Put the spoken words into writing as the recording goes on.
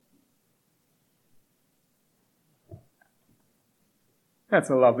That's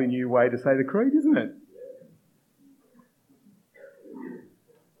a lovely new way to say the creed, isn't it?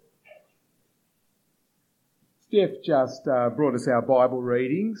 Steph just brought us our Bible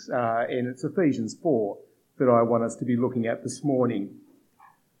readings, and it's Ephesians 4 that I want us to be looking at this morning.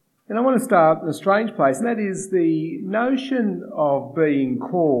 And I want to start in a strange place, and that is the notion of being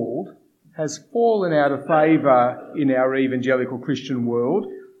called has fallen out of favour in our evangelical Christian world.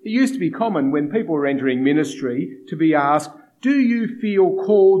 It used to be common when people were entering ministry to be asked, do you feel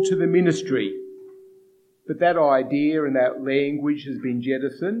called to the ministry? But that idea and that language has been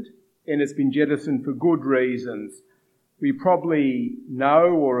jettisoned, and it's been jettisoned for good reasons. We probably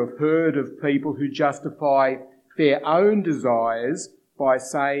know or have heard of people who justify their own desires by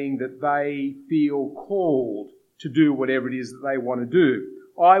saying that they feel called to do whatever it is that they want to do.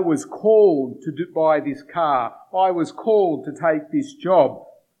 I was called to buy this car. I was called to take this job.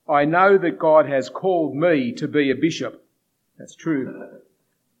 I know that God has called me to be a bishop. That's true.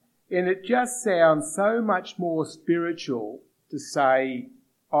 And it just sounds so much more spiritual to say,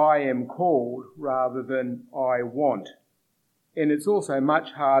 I am called rather than I want. And it's also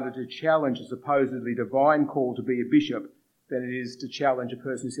much harder to challenge a supposedly divine call to be a bishop than it is to challenge a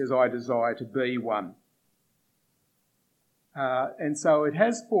person who says, I desire to be one. And so it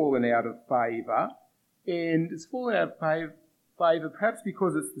has fallen out of favour, and it's fallen out of favour perhaps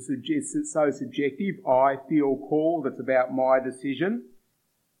because it's so subjective. I feel called, it's about my decision.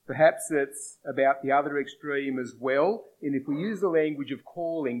 Perhaps it's about the other extreme as well. And if we use the language of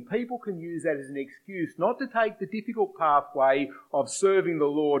calling, people can use that as an excuse not to take the difficult pathway of serving the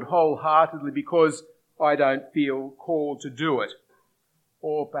Lord wholeheartedly because I don't feel called to do it.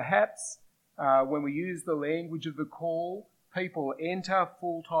 Or perhaps when we use the language of the call, people enter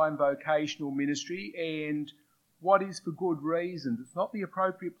full-time vocational ministry, and what is for good reasons. It's not the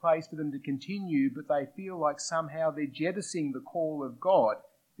appropriate place for them to continue, but they feel like somehow they're jettisoning the call of God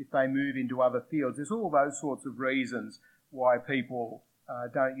if they move into other fields. There's all those sorts of reasons why people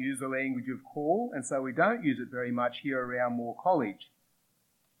don't use the language of call, and so we don't use it very much here around Moore College.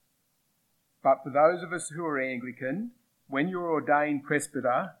 But for those of us who are Anglican, when you're ordained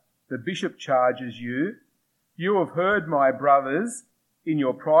presbyter, the bishop charges you, you have heard, my brothers, in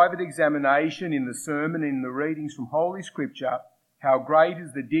your private examination, in the sermon, in the readings from Holy Scripture, how great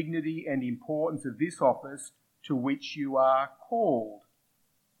is the dignity and importance of this office to which you are called.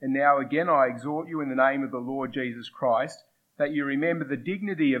 And now again I exhort you in the name of the Lord Jesus Christ, that you remember the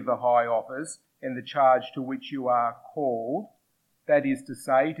dignity of the high office and the charge to which you are called, that is to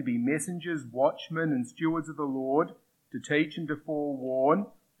say, to be messengers, watchmen and stewards of the Lord, to teach and to forewarn,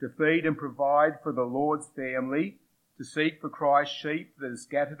 to feed and provide for the Lord's family, to seek for Christ's sheep that are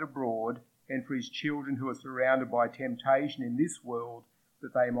scattered abroad, and for his children who are surrounded by temptation in this world,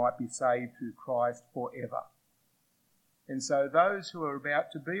 that they might be saved through Christ forever. And so those who are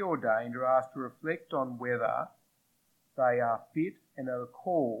about to be ordained are asked to reflect on whether they are fit and are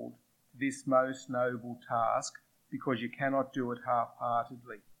called to this most noble task, because you cannot do it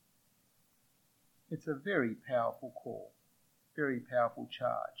half-heartedly. It's a very powerful call, very powerful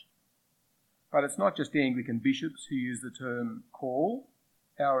charge. But it's not just Anglican bishops who use the term call.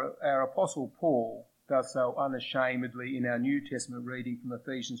 Our Apostle Paul does so unashamedly in our New Testament reading from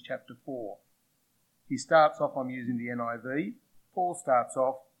Ephesians chapter 4. He starts off, I'm using the NIV, Paul starts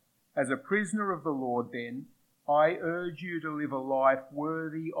off, as a prisoner of the Lord then, I urge you to live a life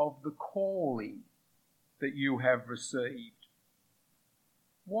worthy of the calling that you have received.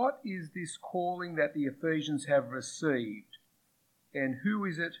 What is this calling that the Ephesians have received? And who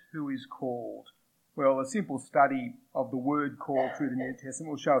is it who is called? Well, a simple study of the word called through the New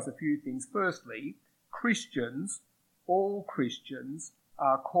Testament will show us a few things. Firstly, Christians, all Christians,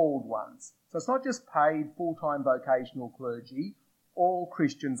 are called ones. So it's not just paid full-time vocational clergy. All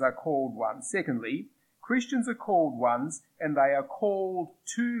Christians are called ones. Secondly, Christians are called ones, and they are called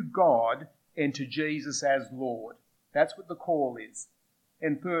to God and to Jesus as Lord. That's what the call is.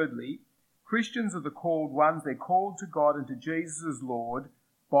 And thirdly, Christians are the called ones. They're called to God and to Jesus as Lord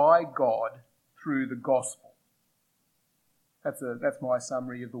by God through the gospel. That's my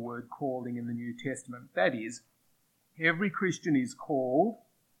summary of the word calling in the New Testament. That is, every Christian is called,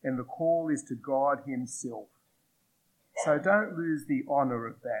 and the call is to God himself. So don't lose the honour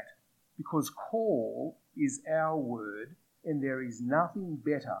of that, because call is our word, and there is nothing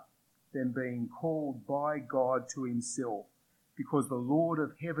better than being called by God to himself, because the Lord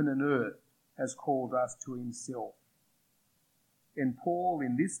of heaven and earth has called us to himself. And Paul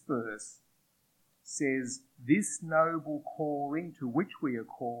in this verse says, this noble calling to which we are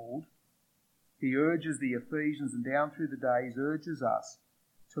called, he urges the Ephesians and down through the days urges us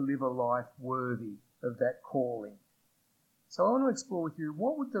to live a life worthy of that calling. So I want to explore with you,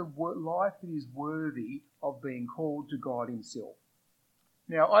 what would the life that is worthy of being called to God himself?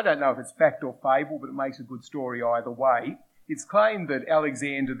 Now, I don't know if it's fact or fable, but it makes a good story either way. It's claimed that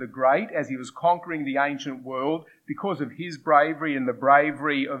Alexander the Great, as he was conquering the ancient world, because of his bravery and the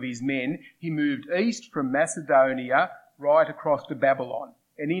bravery of his men, he moved east from Macedonia right across to Babylon.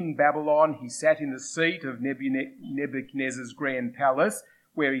 And in Babylon, he sat in the seat of Nebuchadnezzar's grand palace,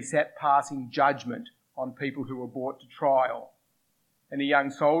 where he sat passing judgment on people who were brought to trial. And a young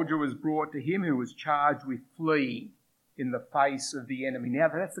soldier was brought to him who was charged with fleeing in the face of the enemy. Now,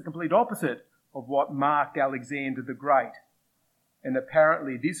 that's the complete opposite of what marked Alexander the Great. And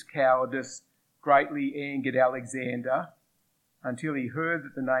apparently this cowardice greatly angered Alexander until he heard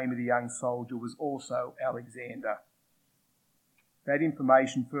that the name of the young soldier was also Alexander. That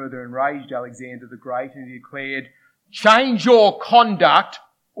information further enraged Alexander the Great, and he declared, "Change your conduct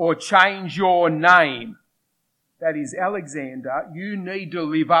or change your name." That is, Alexander, you need to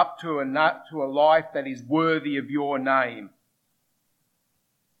live up to a life that is worthy of your name.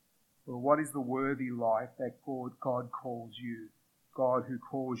 Well, what is the worthy life that God calls you? God who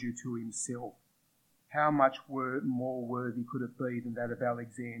calls you to himself. How much more worthy could it be than that of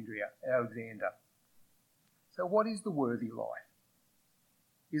Alexander? So what is the worthy life?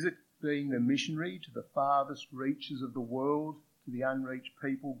 Is it being the missionary to the farthest reaches of the world, to the unreached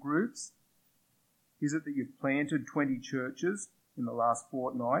people groups? Is it that you've planted 20 churches in the last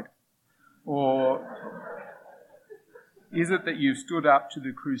fortnight? Or is it that you've stood up to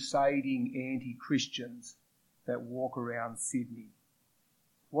the crusading anti-Christians that walk around Sydney?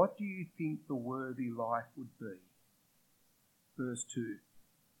 What do you think the worthy life would be? Verse 2,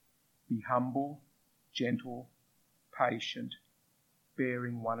 be humble, gentle, patient,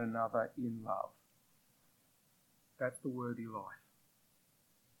 bearing one another in love. That's the worthy life.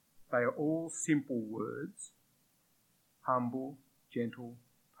 They are all simple words: humble, gentle,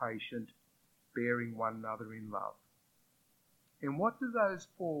 patient, bearing one another in love. And what do those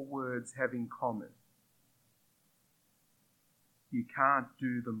 4 words have in common? You can't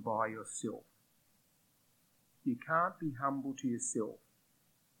do them by yourself. You can't be humble to yourself.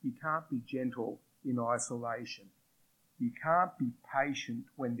 You can't be gentle in isolation. You can't be patient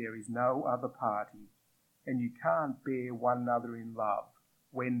when there is no other party. And you can't bear one another in love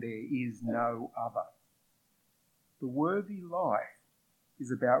when there is no other. The worthy life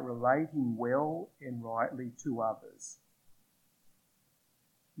is about relating well and rightly to others.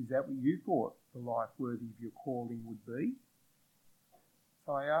 Is that what you thought the life worthy of your calling would be?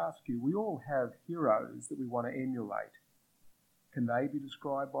 So I ask you, we all have heroes that we want to emulate. Can they be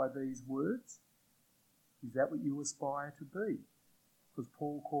described by these words? Is that what you aspire to be? Because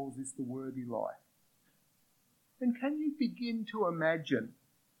Paul calls this the worthy life. And can you begin to imagine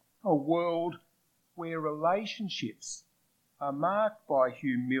a world where relationships are marked by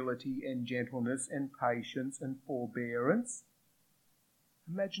humility and gentleness and patience and forbearance?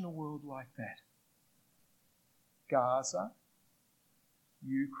 Imagine a world like that. Gaza,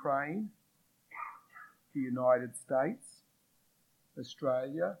 Ukraine, the United States,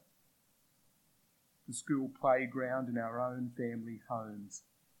 Australia, the school playground and our own family homes.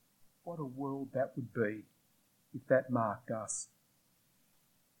 What a world that would be if that marked us.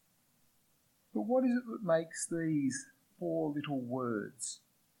 But what is it that makes these 4 little words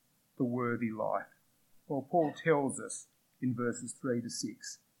the worthy life? Well, Paul tells us in verses 3 to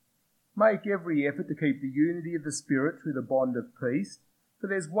 6. Make every effort to keep the unity of the Spirit through the bond of peace. For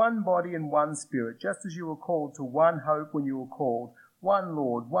there's one body and one Spirit, just as you were called to one hope when you were called, one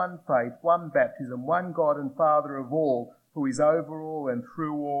Lord, one faith, one baptism, one God and Father of all, who is over all and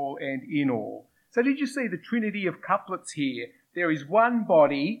through all and in all. So did you see the trinity of couplets here? There is one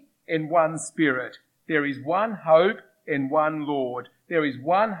body and one Spirit. There is one hope and one Lord. There is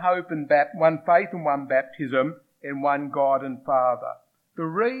one hope and one faith and one baptism and one God and Father. The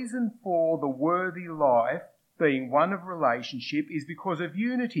reason for the worthy life being one of relationship is because of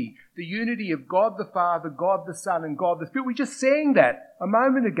unity. The unity of God the Father, God the Son and God the Spirit. We just sang that a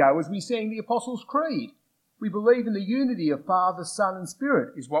moment ago as we sang the Apostles' Creed. We believe in the unity of Father, Son and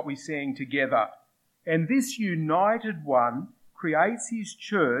Spirit is what we sang together. And this united one creates his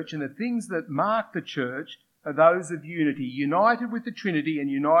church, and the things that mark the church are those of unity, united with the Trinity and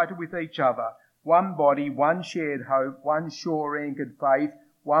united with each other. One body, one shared hope, one sure-anchored faith,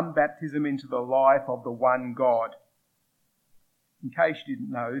 one baptism into the life of the one God. In case you didn't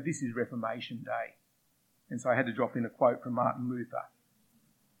know, this is Reformation Day. And so I had to drop in a quote from Martin Luther.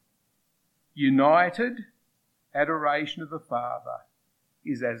 United adoration of the Father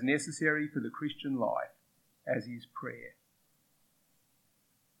is as necessary for the Christian life as is prayer.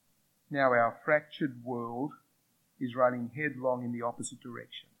 Now our fractured world is running headlong in the opposite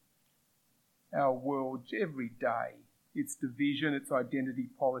direction. Our world, every day, it's division, it's identity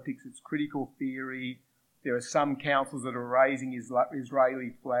politics, it's critical theory. There are some councils that are raising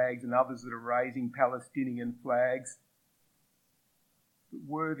Israeli flags and others that are raising Palestinian flags. But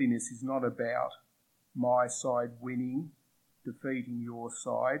worthiness is not about my side winning, defeating your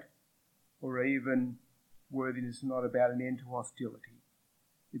side, or even worthiness is not about an end to hostility.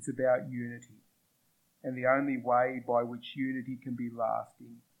 It's about unity. And the only way by which unity can be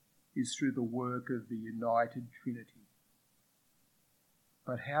lasting is through the work of the united Trinity.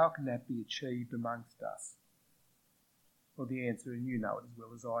 But how can that be achieved amongst us? Well, the answer, and you know it as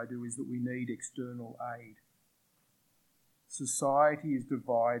well as I do, is that we need external aid. Society is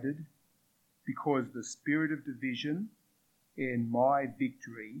divided because the spirit of division and my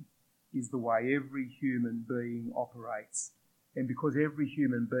victory is the way every human being operates. And because every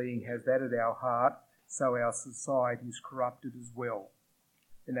human being has that at our heart, so our society is corrupted as well.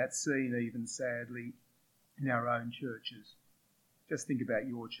 And that's seen even sadly in our own churches. Just think about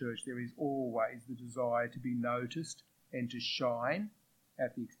your church. There is always the desire to be noticed and to shine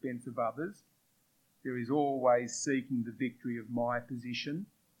at the expense of others. There is always seeking the victory of my position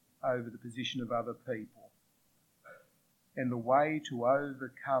over the position of other people. And the way to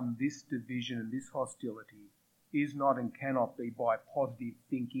overcome this division and this hostility is not and cannot be by positive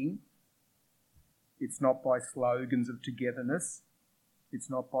thinking. It's not by slogans of togetherness. It's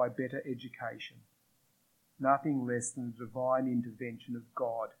not by better education. Nothing less than the divine intervention of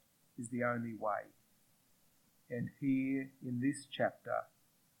God is the only way. And here in this chapter,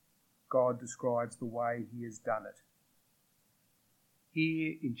 God describes the way he has done it.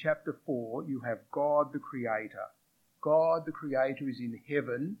 Here in chapter 4, you have God the Creator. God the Creator is in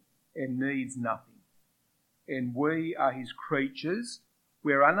heaven and needs nothing. And we are his creatures.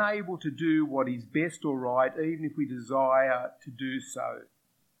 We're unable to do what is best or right, even if we desire to do so.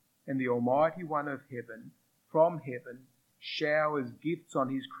 And the Almighty One of heaven, from heaven, showers gifts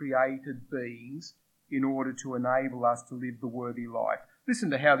on his created beings in order to enable us to live the worthy life. Listen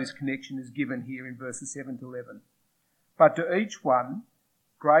to how this connection is given here in verses 7 to 11. But to each one,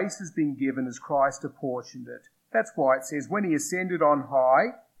 grace has been given as Christ apportioned it. That's why it says, when he ascended on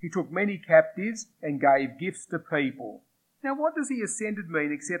high, he took many captives and gave gifts to people. Now, what does he ascended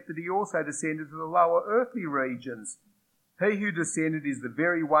mean except that he also descended to the lower earthly regions? He who descended is the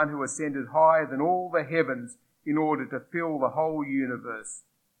very one who ascended higher than all the heavens in order to fill the whole universe.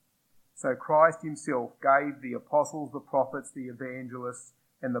 So Christ himself gave the apostles, the prophets, the evangelists,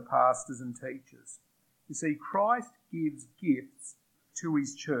 and the pastors and teachers. You see, Christ gives gifts to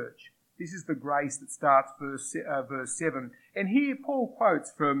his church. This is the grace that starts verse 7. And here Paul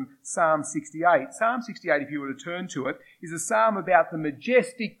quotes from Psalm 68. Psalm 68, if you were to turn to it, is a psalm about the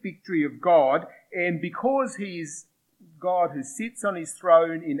majestic victory of God. And because he is God who sits on his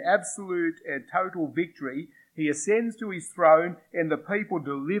throne in absolute and total victory, he ascends to his throne and the people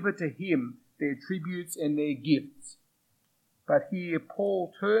deliver to him their tributes and their gifts. But here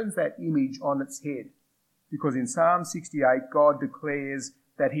Paul turns that image on its head, because in Psalm 68 God declares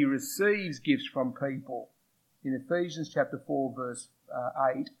that he receives gifts from people. In Ephesians chapter 4 verse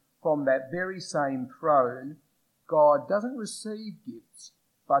 8, from that very same throne, God doesn't receive gifts,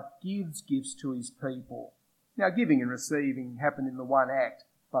 but gives gifts to his people. Now, giving and receiving happen in the one act,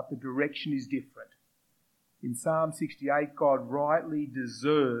 but the direction is different. In Psalm 68, God rightly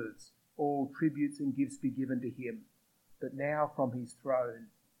deserves all tributes and gifts be given to him. But now from his throne,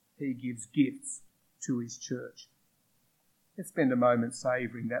 he gives gifts to his church. Let's spend a moment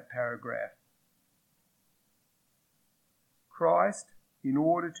savouring that paragraph. Christ, in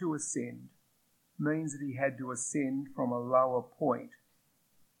order to ascend, means that he had to ascend from a lower point.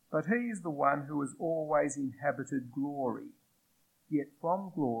 But he is the one who has always inhabited glory. Yet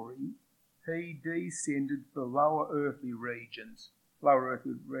from glory, he descended to the lower earthly regions. Lower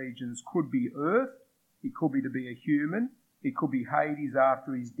earthly regions could be earth, it could be to be a human, it could be Hades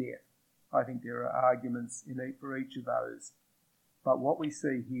after his death. I think there are arguments for each of those. But what we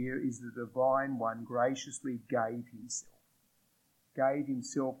see here is the Divine One graciously gave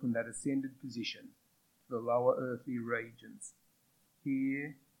himself from that ascended position to the lower earthly regions.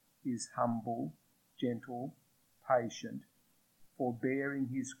 Here is humble, gentle, patient, forbearing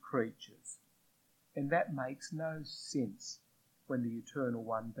his creatures. And that makes no sense when the Eternal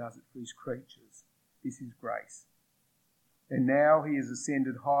One does it for his creatures. This is grace. And now he has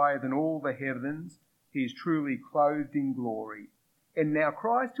ascended higher than all the heavens. He is truly clothed in glory. And now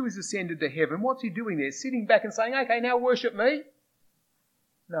Christ, who is ascended to heaven, what's he doing there? Sitting back and saying, okay, now worship me?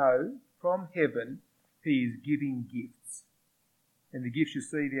 No, from heaven he is giving gifts. And the gifts you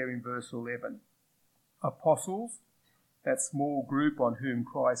see there in verse 11. Apostles, that small group on whom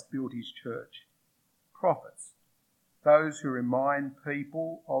Christ built his church. Prophets, those who remind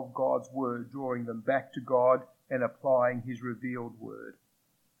people of God's word, drawing them back to God and applying his revealed word.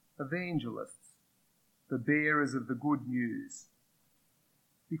 Evangelists, the bearers of the good news.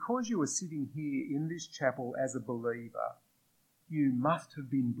 Because you are sitting here in this chapel as a believer, you must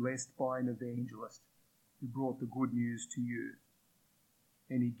have been blessed by an evangelist who brought the good news to you.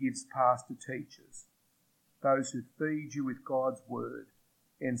 And he gives pastor teachers, those who feed you with God's word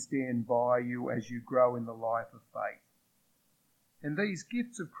and stand by you as you grow in the life of faith. And these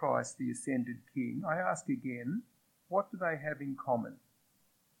gifts of Christ, the ascended King, I ask again, what do they have in common?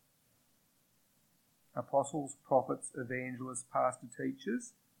 Apostles, prophets, evangelists, pastor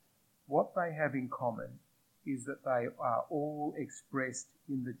teachers, what they have in common is that they are all expressed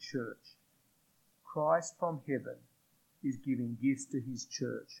in the church. Christ from heaven is giving gifts to his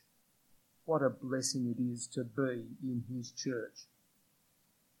church. What a blessing it is to be in his church.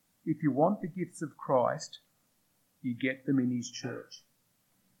 If you want the gifts of Christ, you get them in his church.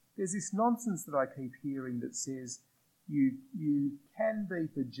 There's this nonsense that I keep hearing that says you can be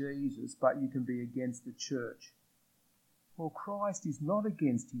for Jesus, but you can be against the church. Well, Christ is not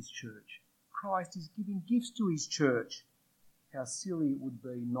against his church. Christ is giving gifts to his church. How silly it would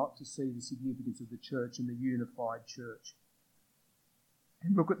be not to see the significance of the church and the unified church.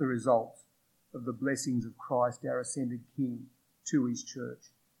 And look at the results of the blessings of Christ, our ascended King, to his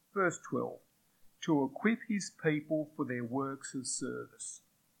church. Verse 12, to equip his people for their works of service.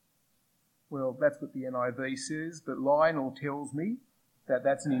 Well, that's what the NIV says, but Lionel tells me that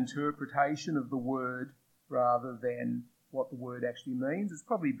that's an interpretation of the word rather than what the word actually means. It's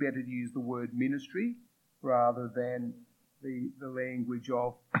probably better to use the word ministry rather than the language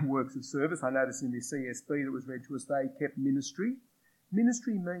of works of service. I noticed in the CSB that was read to us, they kept ministry.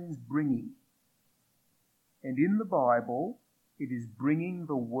 Ministry means bringing. And in the Bible, it is bringing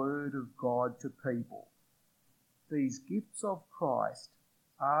the word of God to people. These gifts of Christ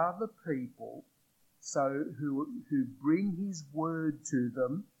are the people who bring his word to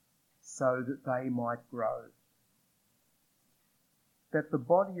them so that they might grow. That the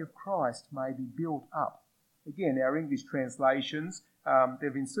body of Christ may be built up. Again, our English translations,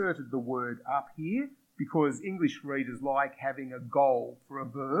 they've inserted the word up here because English readers like having a goal for a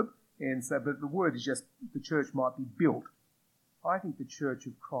verb, and so, but the word is just the church might be built. I think the church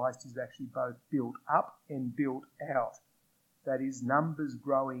of Christ is actually both built up and built out. That is, numbers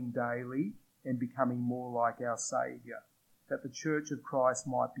growing daily and becoming more like our Saviour. That the church of Christ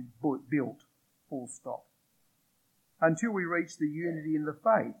might be built, full stop. Until we reach the unity in the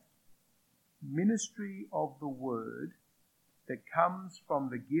faith. Ministry of the word that comes from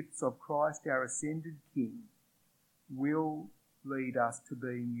the gifts of Christ, our ascended King, will lead us to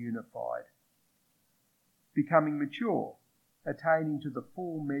being unified. Becoming mature, attaining to the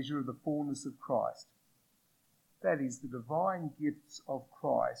full measure of the fullness of Christ. That is, the divine gifts of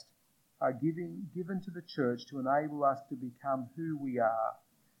Christ are given to the church to enable us to become who we are.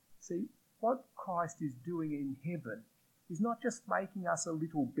 See, what Christ is doing in heaven is not just making us a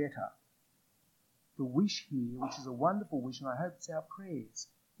little better. The wish here, which is a wonderful wish, and I hope it's our prayers,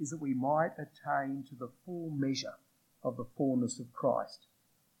 is that we might attain to the full measure of the fullness of Christ.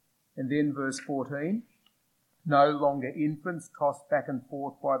 And then verse 14, no longer infants tossed back and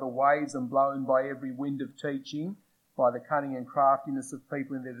forth by the waves and blown by every wind of teaching, by the cunning and craftiness of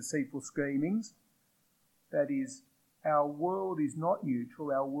people in their deceitful schemings. That is, our world is not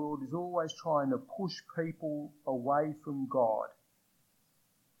neutral. Our world is always trying to push people away from God.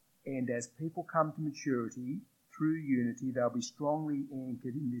 And as people come to maturity, through unity, they'll be strongly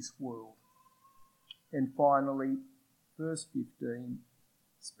anchored in this world. And finally, verse 15,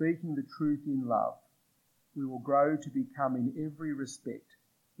 speaking the truth in love, we will grow to become in every respect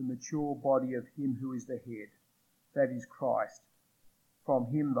the mature body of him who is the head, that is Christ.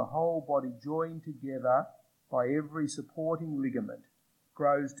 From him the whole body joined together by every supporting ligament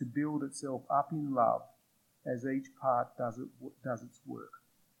grows to build itself up in love as each part does its work.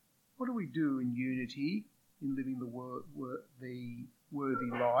 What do we do in unity in living the worthy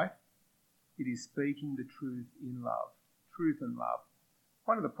life? It is speaking the truth in love, truth and love.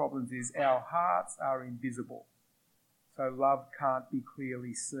 One of the problems is our hearts are invisible, so love can't be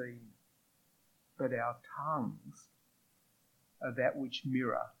clearly seen. But our tongues are that which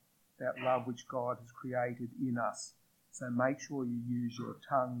mirror that love which God has created in us. So make sure you use your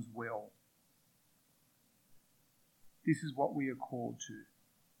tongues well. This is what we are called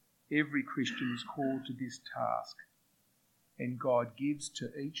to. Every Christian is called to this task, and God gives to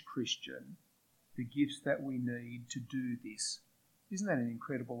each Christian the gifts that we need to do this. Isn't that an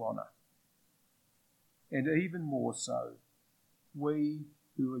incredible honour? and even more so, we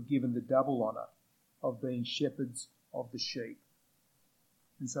who are given the double honour of being shepherds of the sheep.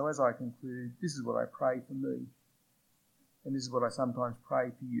 And so as I conclude, this is what I pray for me, and this is what I sometimes pray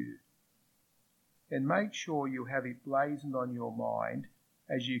for you. And make sure you have it blazoned on your mind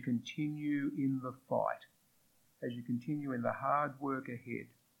as you continue in the fight, as you continue in the hard work ahead,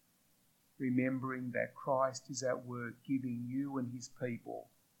 remembering that Christ is at work giving you and his people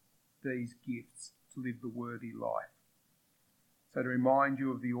these gifts to live the worthy life. So to remind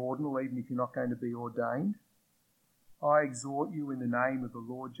you of the ordinal, even if you're not going to be ordained, I exhort you in the name of the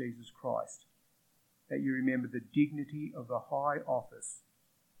Lord Jesus Christ that you remember the dignity of the high office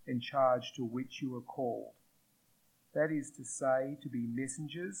and charge to which you are called. That is to say, to be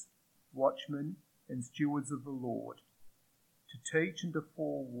messengers, watchmen, and stewards of the Lord, to teach and to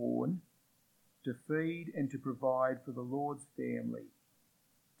forewarn, to feed and to provide for the Lord's family,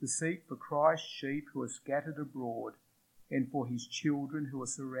 to seek for Christ's sheep who are scattered abroad, and for his children who are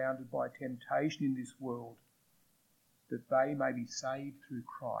surrounded by temptation in this world, that they may be saved through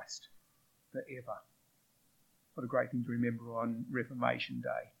Christ forever. What a great thing to remember on Reformation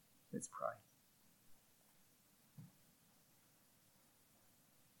Day. Let's pray.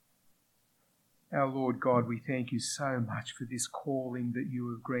 Our Lord God, we thank you so much for this calling that you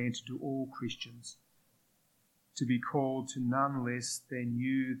have granted to all Christians, to be called to none less than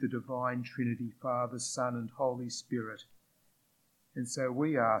you, the divine Trinity, Father, Son, and Holy Spirit. And so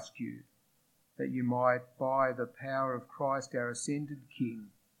we ask you that you might, by the power of Christ, our ascended King,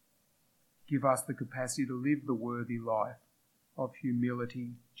 give us the capacity to live the worthy life of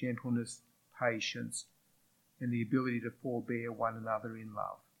humility, gentleness, patience, and the ability to forbear one another in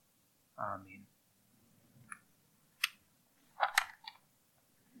love. Amen.